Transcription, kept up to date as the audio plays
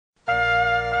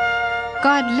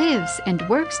God lives and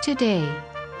works today.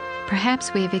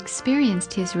 Perhaps we have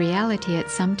experienced His reality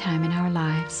at some time in our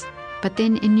lives, but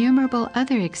then innumerable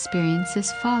other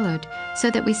experiences followed, so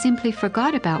that we simply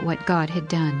forgot about what God had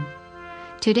done.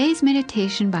 Today's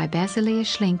meditation by Basilea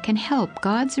Schlink can help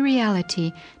God's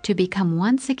reality to become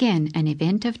once again an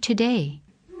event of today.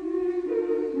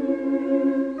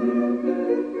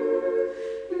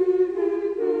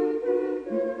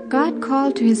 God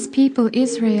called to His people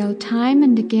Israel time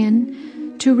and again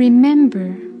to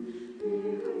remember.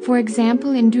 For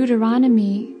example, in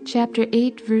Deuteronomy chapter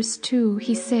 8, verse 2,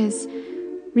 He says,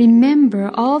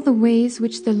 "Remember all the ways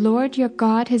which the Lord your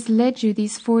God has led you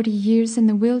these 40 years in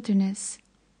the wilderness."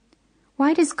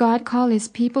 Why does God call His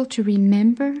people to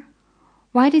remember?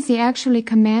 Why does He actually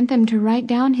command them to write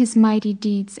down His mighty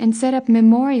deeds and set up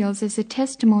memorials as a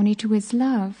testimony to His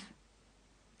love?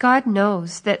 God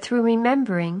knows that through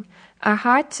remembering, our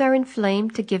hearts are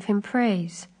inflamed to give Him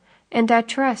praise, and our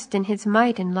trust in His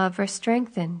might and love are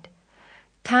strengthened.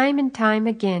 Time and time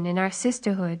again in our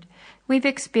sisterhood, we've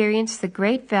experienced the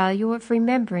great value of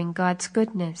remembering God's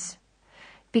goodness.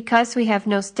 Because we have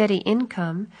no steady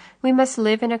income, we must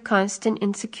live in a constant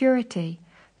insecurity,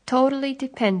 totally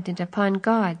dependent upon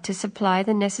God to supply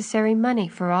the necessary money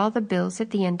for all the bills at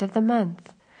the end of the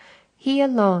month. He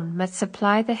alone must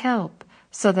supply the help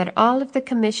so that all of the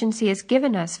commissions He has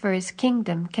given us for His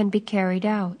kingdom can be carried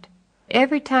out.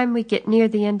 Every time we get near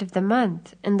the end of the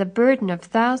month and the burden of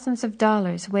thousands of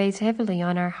dollars weighs heavily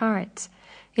on our hearts,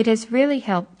 it has really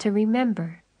helped to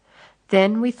remember.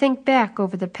 Then we think back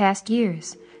over the past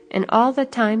years and all the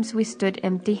times we stood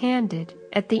empty-handed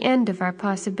at the end of our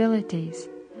possibilities.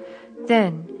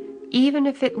 Then, even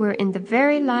if it were in the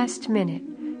very last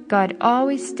minute, God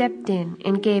always stepped in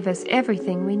and gave us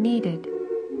everything we needed.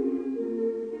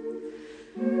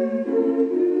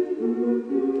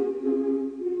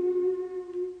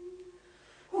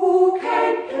 Who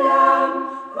can plan,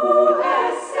 who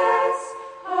assess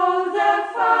how the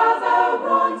Father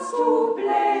wants to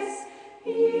bless?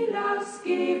 He loves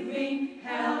giving,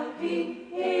 helping,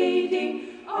 aiding,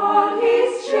 all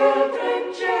His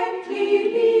children gently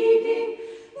leading,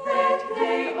 that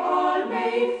they all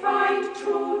may find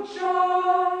true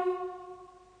joy.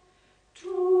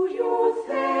 To you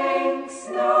thanks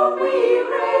now we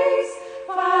raise,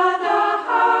 Father,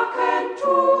 hearken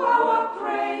to our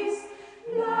praise.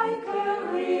 Like a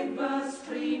river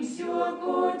streams your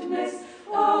goodness,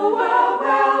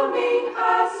 overwhelming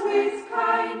us with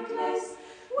kindness.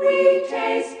 We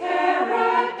taste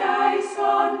paradise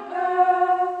on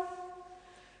earth.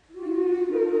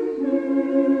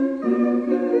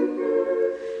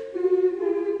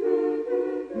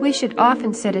 We should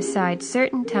often set aside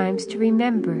certain times to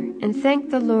remember and thank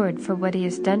the Lord for what He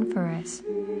has done for us.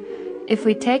 If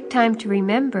we take time to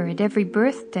remember at every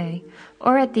birthday,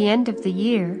 or at the end of the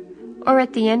year, or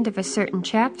at the end of a certain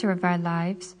chapter of our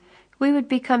lives, we would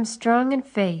become strong in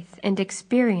faith and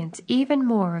experience even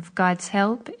more of God's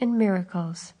help and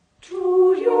miracles.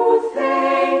 To you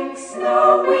thanks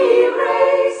now we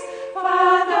raise,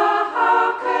 Father,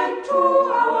 hearken to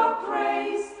our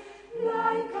praise.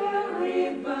 Like a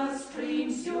river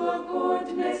streams your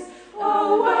goodness,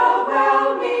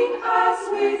 overwhelming us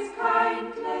with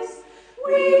kindness.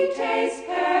 We taste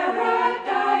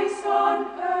paradise on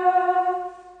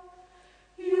earth.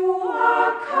 You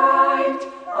are kind,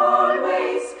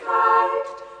 always kind,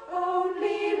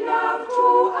 only love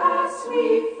to us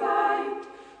we find.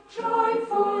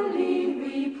 Joyfully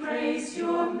we praise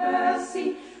your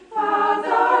mercy,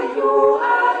 Father, you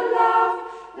are love,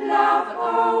 love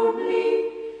only.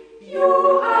 You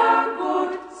are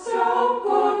good, so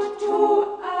good to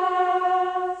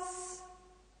us.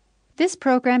 This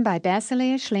program by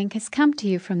Basilea Schlink has come to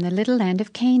you from the little land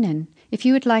of Canaan. If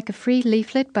you would like a free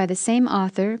leaflet by the same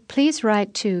author, please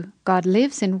write to God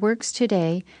Lives and Works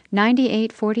Today,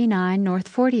 9849 North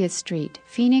 40th Street,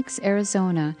 Phoenix,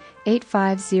 Arizona,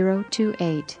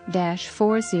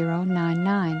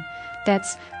 85028-4099.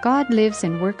 That's God Lives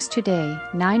and Works Today,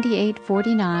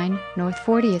 9849 North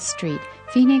 40th Street,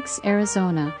 Phoenix,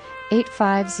 Arizona,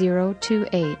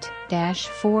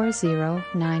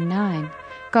 85028-4099.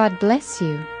 God bless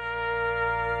you.